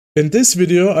In this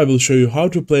video, I will show you how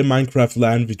to play Minecraft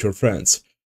LAN with your friends.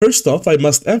 First off, I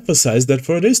must emphasize that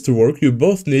for this to work, you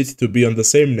both need to be on the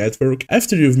same network.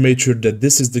 After you've made sure that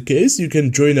this is the case, you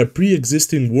can join a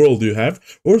pre-existing world you have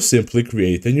or simply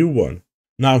create a new one.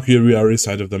 Now here we are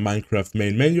inside of the Minecraft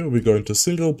main menu. We go into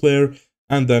single player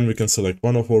and then we can select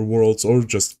one of our worlds or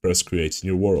just press create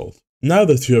new world. Now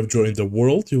that you have joined the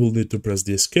world, you will need to press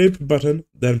the escape button,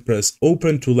 then press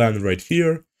open to LAN right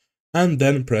here, and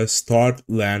then press Start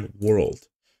LAN World.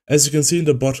 As you can see in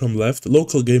the bottom left,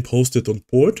 local game hosted on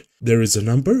port, there is a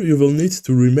number. You will need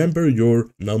to remember your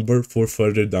number for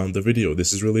further down the video.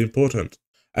 This is really important.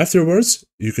 Afterwards,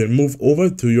 you can move over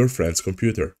to your friend's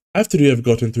computer. After you have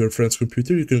gotten to your friend's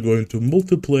computer, you can go into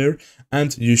multiplayer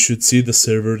and you should see the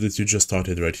server that you just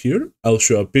started right here. I'll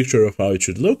show a picture of how it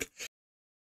should look.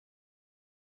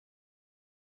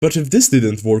 But if this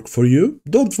didn't work for you,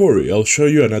 don't worry, I'll show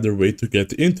you another way to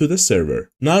get into the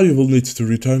server. Now you will need to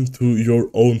return to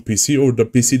your own PC or the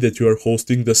PC that you are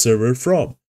hosting the server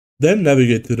from. Then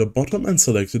navigate to the bottom and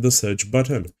select the search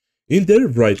button. In there,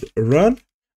 write run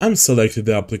and select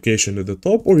the application at the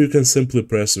top, or you can simply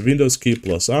press Windows key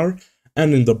plus R,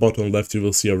 and in the bottom left you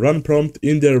will see a run prompt.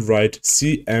 In there, write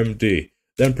CMD.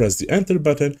 Then press the enter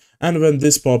button, and when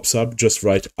this pops up, just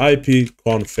write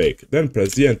ipconfig. Then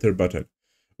press the enter button.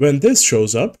 When this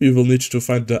shows up, you will need to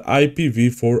find the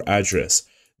IPv4 address.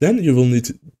 Then you will need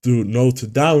to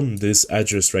note down this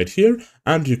address right here,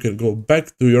 and you can go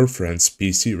back to your friend's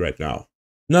PC right now.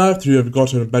 Now, after you have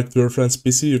gotten back to your friend's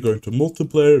PC, you're going to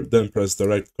multiplayer, then press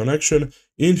direct connection.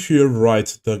 In here,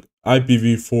 write the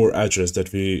IPv4 address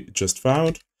that we just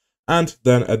found, and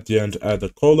then at the end add a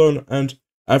colon, and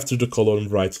after the colon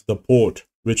write the port,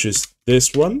 which is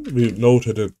this one. We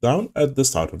noted it down at the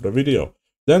start of the video.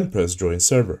 Then press join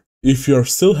server. If you're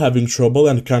still having trouble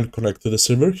and can't connect to the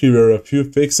server, here are a few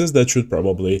fixes that should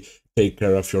probably take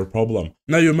care of your problem.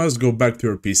 Now you must go back to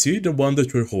your PC, the one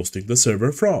that you're hosting the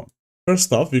server from.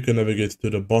 First off, you can navigate to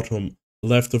the bottom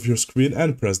left of your screen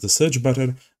and press the search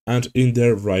button, and in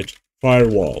there write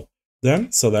firewall.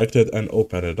 Then select it and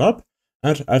open it up.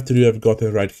 And after you have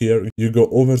gotten right here, you go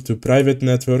over to private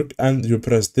network and you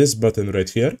press this button right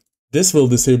here. This will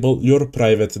disable your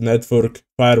private network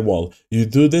firewall. You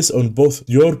do this on both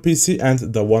your PC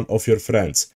and the one of your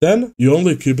friends. Then you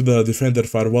only keep the Defender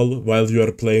firewall while you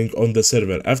are playing on the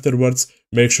server. Afterwards,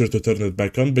 make sure to turn it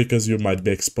back on because you might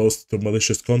be exposed to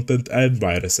malicious content and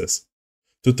viruses.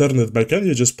 To turn it back on,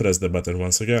 you just press the button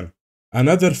once again.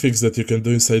 Another fix that you can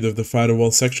do inside of the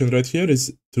firewall section right here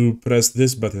is to press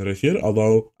this button right here,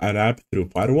 allow an app through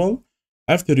firewall.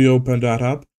 After you open that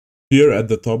app, here at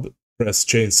the top, press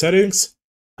change settings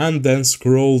and then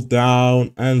scroll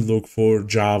down and look for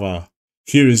Java.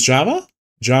 Here is Java,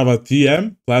 Java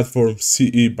TM, platform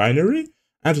CE binary,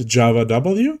 and Java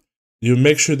W. You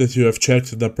make sure that you have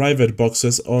checked the private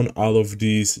boxes on all of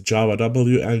these Java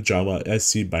W and Java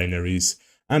SC binaries.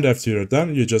 And after you're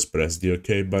done, you just press the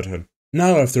OK button.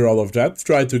 Now after all of that,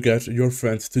 try to get your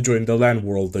friend to join the LAN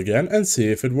world again and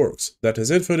see if it works. That is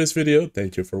it for this video.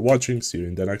 Thank you for watching. See you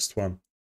in the next one.